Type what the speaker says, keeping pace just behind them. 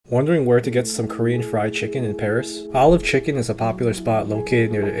Wondering where to get some Korean fried chicken in Paris? Olive Chicken is a popular spot located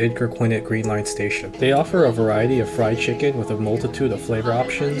near the Edgar Quinet Green Line station. They offer a variety of fried chicken with a multitude of flavor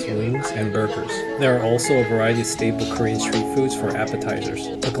options, wings, and burgers. There are also a variety of staple Korean street foods for appetizers.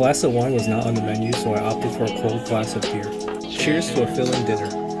 A glass of wine was not on the menu, so I opted for a cold glass of beer. Cheers to a filling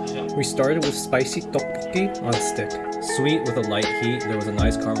dinner. We started with spicy tteokbokki on a stick. Sweet with a light heat, there was a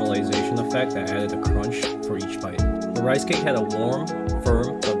nice caramelization effect that added a crunch for each bite. The rice cake had a warm,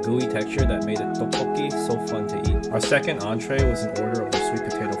 firm, but gooey texture that made the tteokbokki so fun to eat. Our second entree was an order of their sweet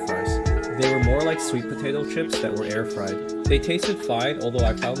potato fries. They were more like sweet potato chips that were air fried. They tasted fine, although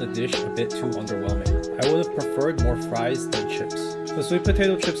I found the dish a bit too underwhelming. I would have preferred more fries than chips. The sweet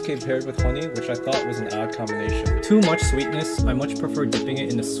potato chips came paired with honey, which I thought was an odd combination. Too much sweetness, I much prefer dipping it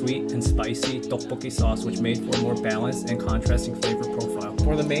in the sweet and spicy tteokbokki sauce, which made for a more balanced and contrasting flavor profile.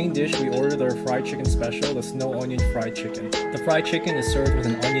 For the main dish, we ordered their fried chicken special, the snow onion fried chicken. The fried chicken is served with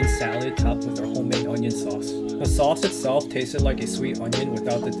an onion salad topped with their homemade onion sauce. The sauce itself tasted like a sweet onion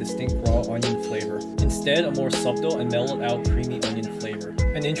without the distinct raw onion flavor. Instead, a more subtle and mellowed out creamy onion flavor.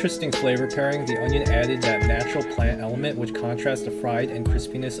 An interesting flavor pairing, the onion added that natural plant element which contrasts the fried and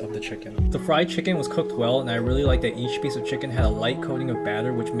crispiness of the chicken. The fried chicken was cooked well, and I really liked that each piece of chicken had a light coating of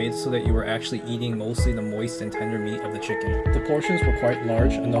batter which made it so that you were actually eating mostly the moist and tender meat of the chicken. The portions were quite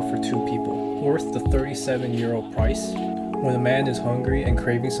large, enough for 2 people. Worth the €37 price. When a man is hungry and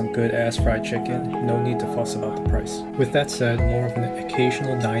craving some good ass fried chicken, no need to fuss about the price. With that said, more of an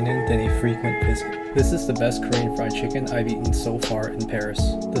occasional dine-in than a frequent visit. This is the best Korean fried chicken I've eaten so far in Paris.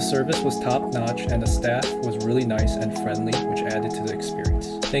 The service was top notch and the staff was really nice and friendly, which added to the experience.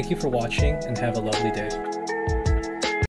 Thank you for watching and have a lovely day.